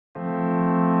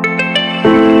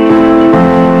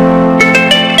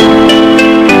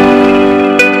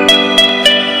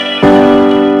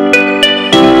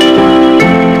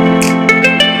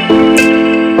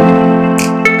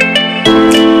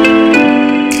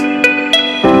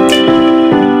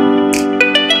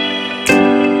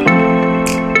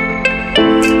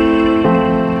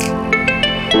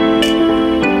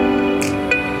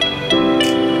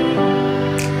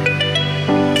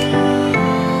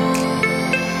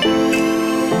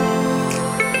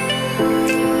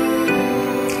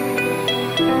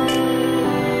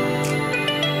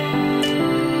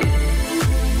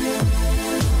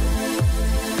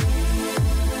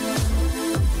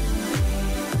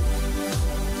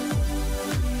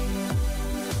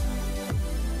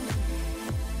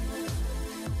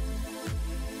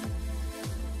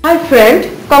Hi friend,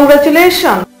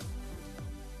 congratulations.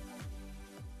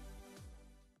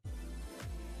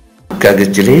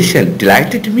 Congratulations,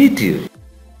 delighted to meet you.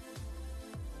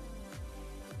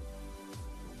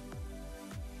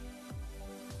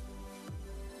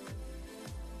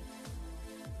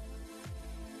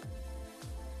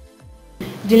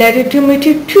 Delighted to meet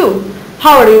you too.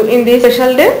 How are you in this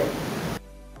special day?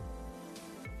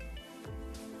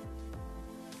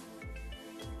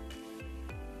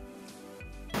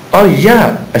 Oh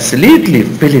yeah, absolutely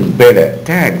feeling better,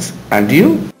 thanks. And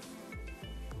you?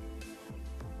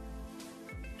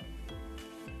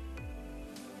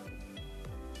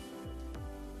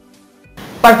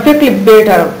 Perfectly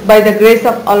better by the grace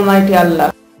of Almighty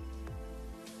Allah.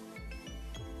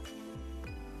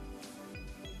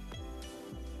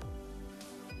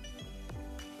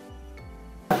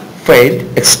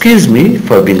 Friend, excuse me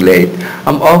for being late.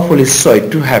 I'm awfully sorry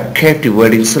to have kept you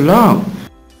waiting so long.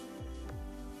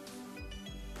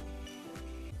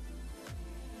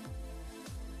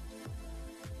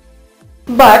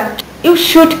 But you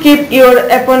should keep your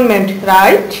appointment,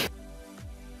 right?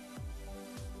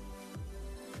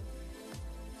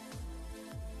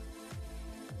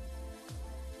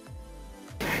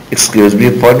 Excuse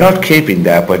me for not keeping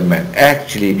the appointment.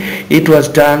 Actually, it was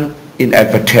done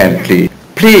inadvertently.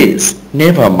 Please,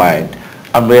 never mind.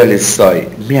 I'm really sorry.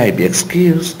 May I be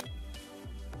excused?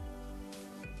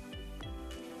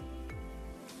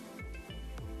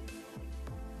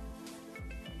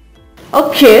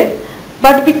 Okay,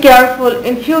 but be careful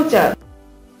in future.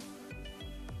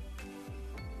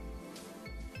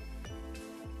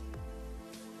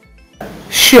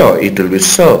 Sure, it will be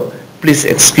so. Please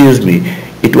excuse me.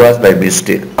 It was by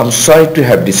mistake. I'm sorry to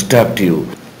have disturbed you.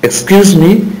 Excuse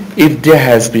me if there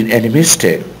has been any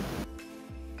mistake.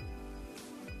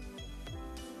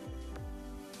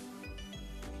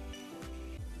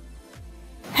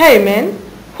 Hey man,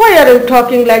 why are you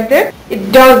talking like that?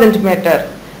 It doesn't matter.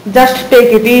 Just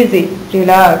take it easy,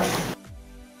 relax.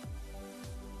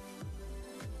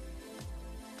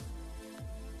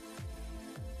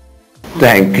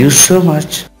 Thank you so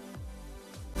much.